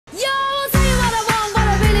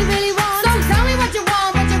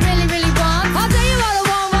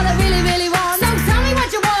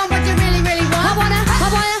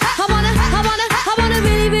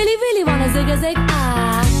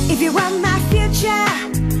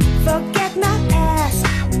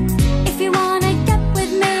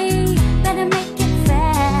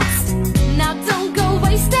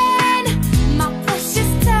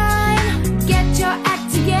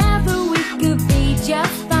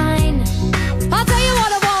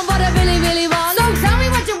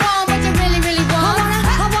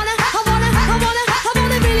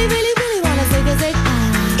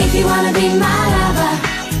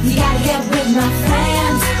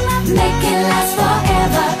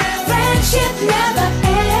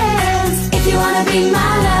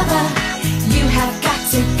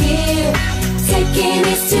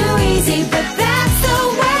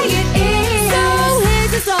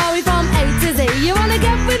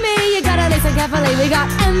We got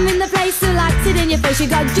M in the place who likes it in your face. You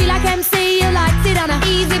got G like MC, who likes it on a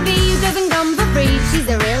easy V, who doesn't come for free. She's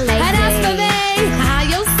a real lady. And as for me, how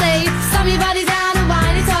you'll see, slam your body down and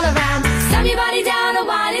wine it all around. Slam your body down and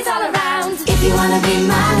wine it all around. If you wanna be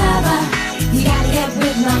my lover, you gotta get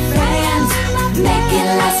with my friends. Make it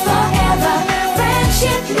last forever.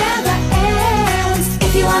 Friendship never ends.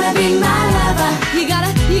 If you wanna be my lover, you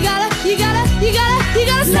gotta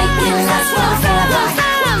make it last forever.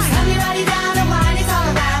 Slam your body down and wine it all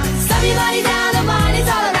around. Slam your body down and wine it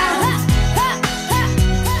all around.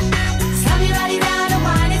 Slam your body down and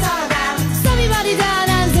wine it all around. Slam your body down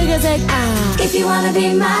and zig a zig. If you wanna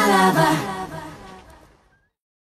be my lover.